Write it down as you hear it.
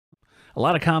a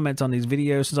lot of comments on these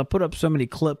videos. Since I put up so many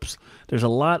clips, there's a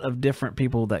lot of different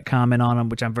people that comment on them,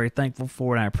 which I'm very thankful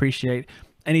for and I appreciate.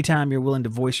 Anytime you're willing to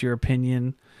voice your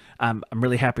opinion, I'm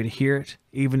really happy to hear it,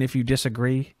 even if you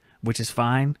disagree, which is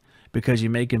fine, because you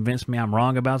may convince me I'm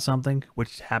wrong about something,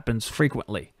 which happens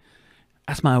frequently.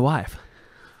 That's my wife.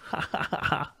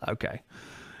 Okay.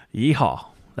 Yeehaw.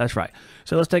 That's right.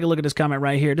 So let's take a look at this comment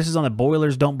right here. This is on the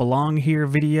Boilers Don't Belong Here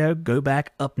video. Go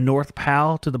back up north,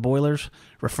 pal, to the boilers,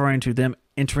 referring to them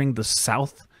entering the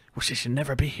south, which they should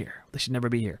never be here. They should never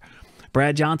be here.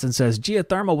 Brad Johnson says,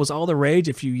 geothermal was all the rage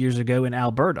a few years ago in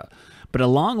Alberta, but a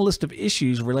long list of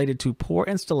issues related to poor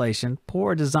installation,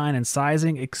 poor design and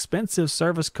sizing, expensive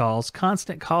service calls,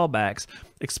 constant callbacks,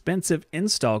 expensive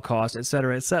install costs,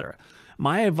 etc., etc.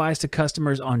 My advice to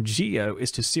customers on Geo is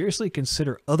to seriously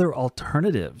consider other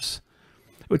alternatives,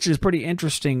 which is pretty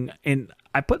interesting. And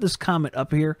I put this comment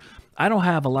up here. I don't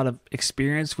have a lot of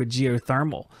experience with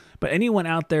geothermal, but anyone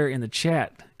out there in the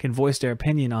chat can voice their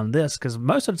opinion on this, because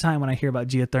most of the time when I hear about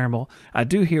geothermal, I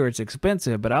do hear it's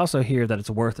expensive, but I also hear that it's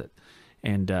worth it.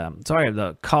 And sorry,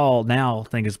 the call now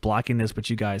thing is blocking this, but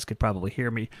you guys could probably hear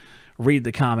me read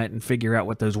the comment and figure out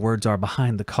what those words are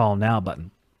behind the call now button.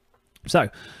 So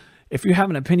if you have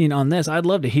an opinion on this, I'd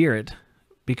love to hear it,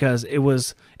 because it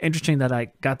was interesting that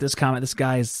I got this comment. This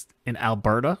guy is in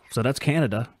Alberta, so that's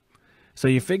Canada. So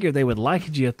you figure they would like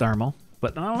geothermal,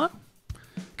 but I don't know.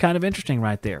 Kind of interesting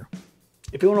right there.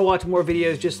 If you want to watch more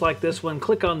videos just like this one,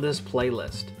 click on this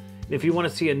playlist. And if you want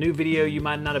to see a new video you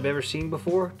might not have ever seen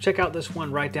before, check out this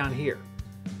one right down here.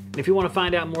 And if you want to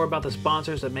find out more about the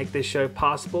sponsors that make this show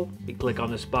possible, you click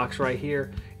on this box right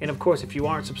here. And of course, if you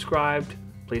aren't subscribed,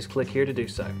 please click here to do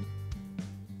so.